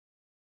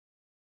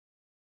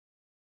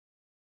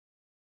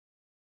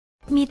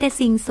มีแต่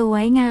สิ่งสว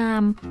ยงา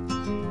ม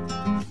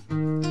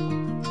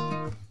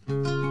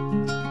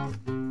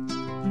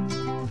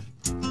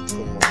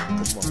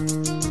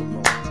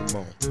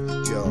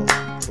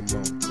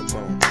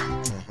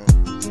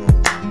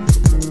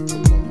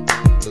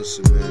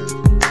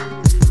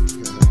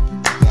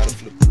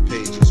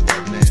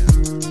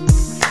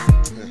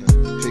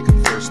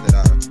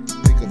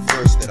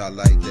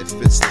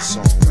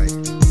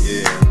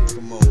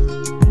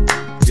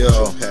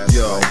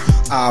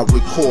I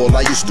recall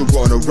I used to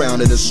run around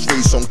in the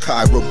streets on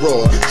Cairo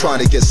Road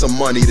trying to get some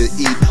money to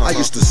eat. I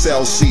used to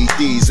sell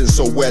CDs in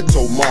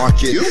Soweto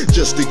Market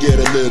just to get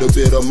a little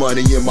bit of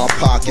money in my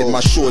pocket. My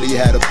shorty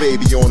had a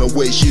baby on the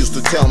way. She used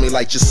to tell me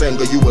like,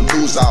 Chisenga, you a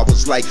loser. I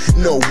was like,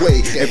 no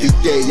way. Every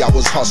day I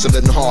was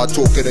hustling hard,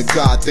 talking to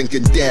God,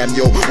 thinking, damn,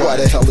 yo, why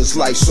the hell is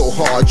life so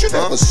hard? You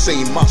never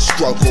seen my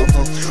struggle.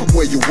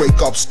 Where you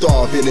wake up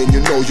starving and you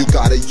know you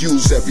gotta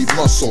use every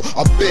muscle.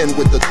 I've been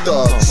with the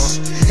thugs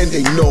and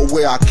they know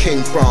where I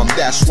came from.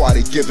 That's why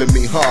they giving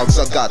me hugs.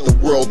 I got the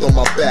world on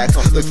my back,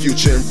 the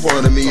future in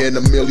front of me, and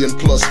a million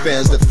plus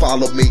fans that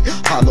follow me.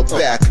 Holler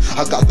back.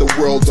 I got the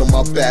world on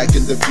my back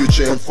and the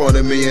future in front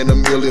of me, and a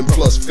million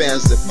plus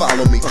fans that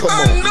follow me. Come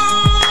on. I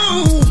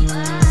know,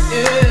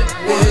 yeah,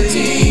 one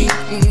day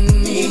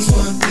things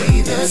won't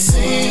be the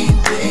same,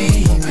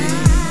 baby.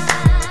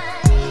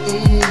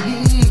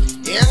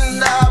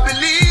 And I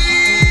believe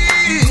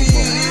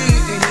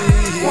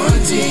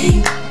one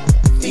day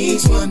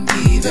things won't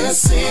be the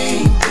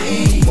same,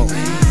 baby.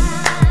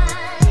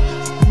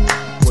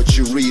 What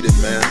you reading,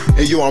 man?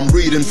 Hey yo, I'm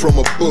reading from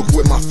a book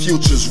where my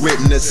future's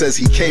written. It says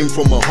he came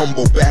from a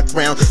humble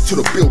background to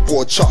the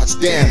Billboard charts.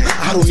 Damn,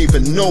 I don't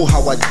even know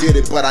how I did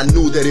it, but I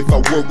knew that if I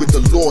worked with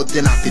the Lord,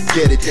 then I could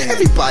get it.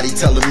 Everybody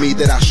telling me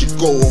that I should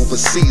go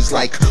overseas,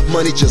 like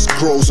money just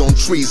grows on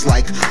trees.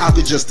 Like I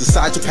could just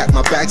decide to pack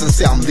my bags and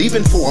say I'm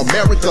leaving for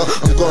America.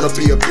 I'm gonna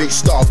be a big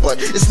star, but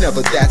it's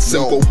never that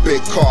simple.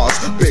 Big cars,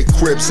 big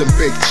cribs, and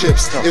big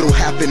chips. It'll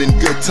happen in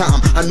good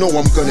time. I know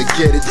I'm gonna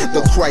get it.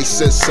 The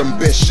crisis,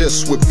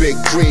 ambitious with big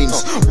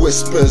dreams,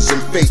 whispers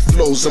and fake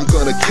flows. I'm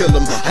gonna kill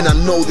him, and I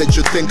know that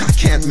you think I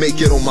can't make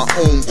it on my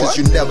own, cause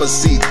you never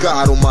see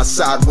God on my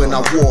side when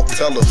I walk.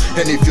 Tell him.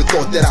 And if you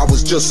thought that I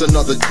was just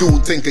another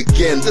dude, think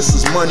again. This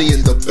is money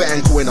in the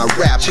bank when I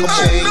rap. Come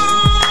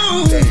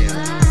on.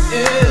 Damn.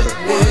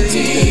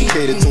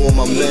 Dedicated to all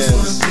my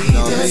mans, you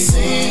know what I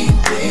mean?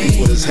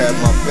 People that's had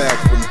my back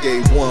from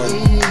day one.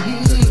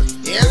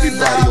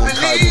 Everybody on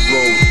Cairo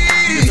Road,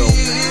 you know.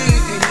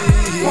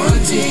 One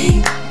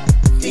day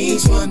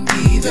things won't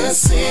be the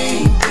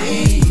same,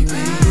 baby.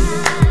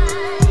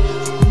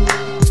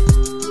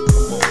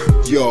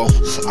 Yo,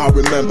 I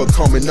remember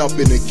coming up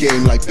in the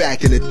game like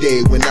back in the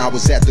day when I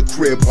was at the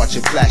crib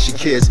watching flashy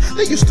kids.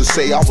 They used to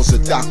say I was a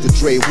Dr.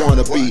 Dre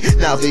wannabe.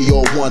 Now they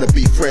all wanna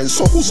be friends,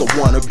 so who's a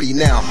wannabe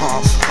now,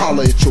 huh?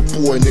 Holla at your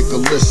boy, nigga,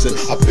 listen.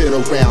 I've been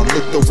around,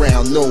 looked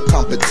around, no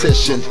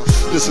competition.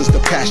 This is the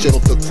passion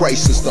of the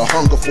crisis, the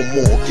hunger for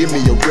more. Give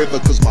me a river,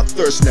 cause my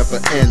thirst never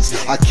ends.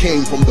 I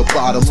came from the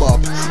bottom up,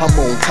 I'm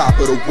on top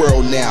of the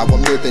world now.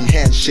 I'm living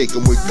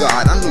handshaking with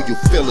God. I know you're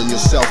feeling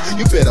yourself,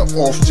 you better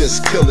off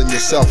just killing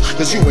yourself,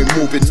 cause you ain't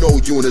moving no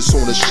units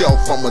on the shelf.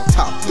 I'm a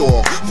top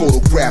dog,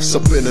 photographs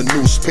up in a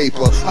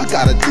newspaper. I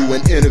gotta do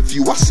an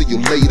interview, I'll see you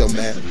later,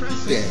 man.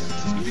 Damn.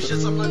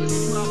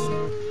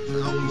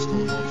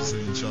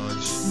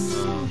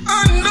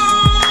 I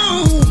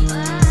know,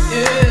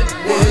 yeah,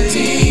 one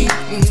day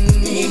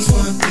things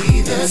won't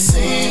be the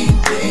same,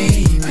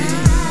 baby.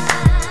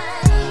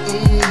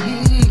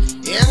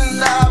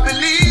 And I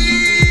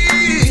believe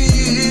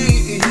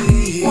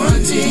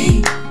one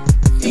day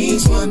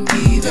things won't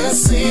be the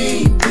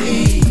same,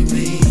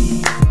 baby.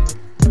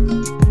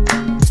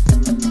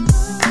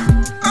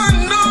 I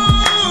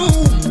know,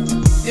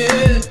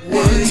 yeah,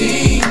 one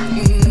day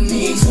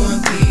things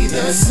won't be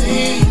the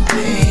same,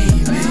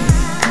 baby.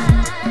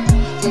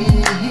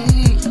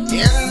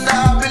 And I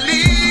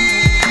believe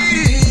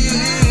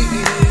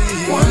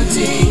one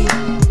day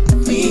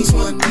things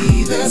won't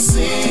be the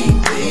same.